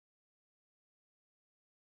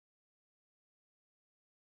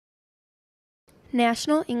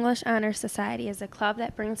National English Honor Society is a club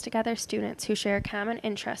that brings together students who share a common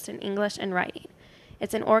interest in English and writing.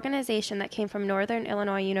 It's an organization that came from Northern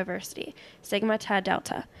Illinois University, Sigma Tau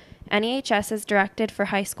Delta. NEHS is directed for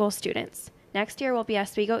high school students. Next year will be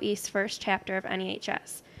Oswego East's first chapter of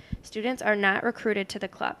NEHS. Students are not recruited to the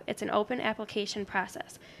club. It's an open application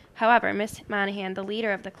process. However, Ms. Monahan, the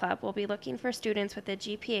leader of the club, will be looking for students with a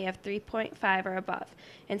GPA of 3.5 or above,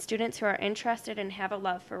 and students who are interested and have a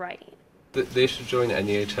love for writing. They should join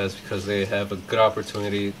NEHS because they have a good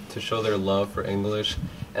opportunity to show their love for English,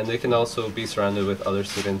 and they can also be surrounded with other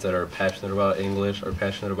students that are passionate about English or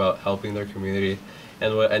passionate about helping their community.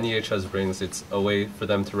 And what NEHS brings, it's a way for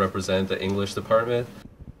them to represent the English department.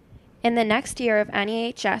 In the next year of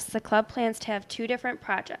NEHS, the club plans to have 2 different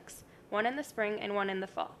projects, one in the spring and one in the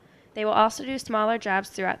fall. They will also do smaller jobs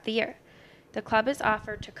throughout the year. The club is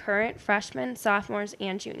offered to current freshmen, sophomores,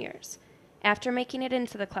 and juniors. After making it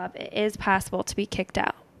into the club, it is possible to be kicked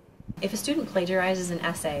out. If a student plagiarizes an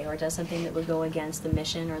essay or does something that would go against the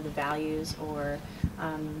mission or the values or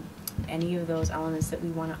any of those elements that we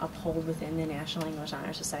want to uphold within the National English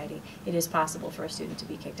Honor Society, it is possible for a student to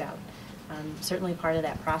be kicked out. Certainly part of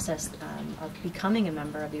that process of becoming a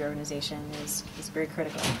member of the organization is very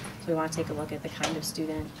critical. So we want to take a look at the kind of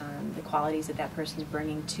student, the qualities that that person is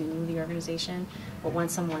bringing to the organization. But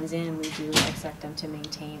once someone's in, we do expect them to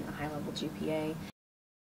maintain a high-level GPA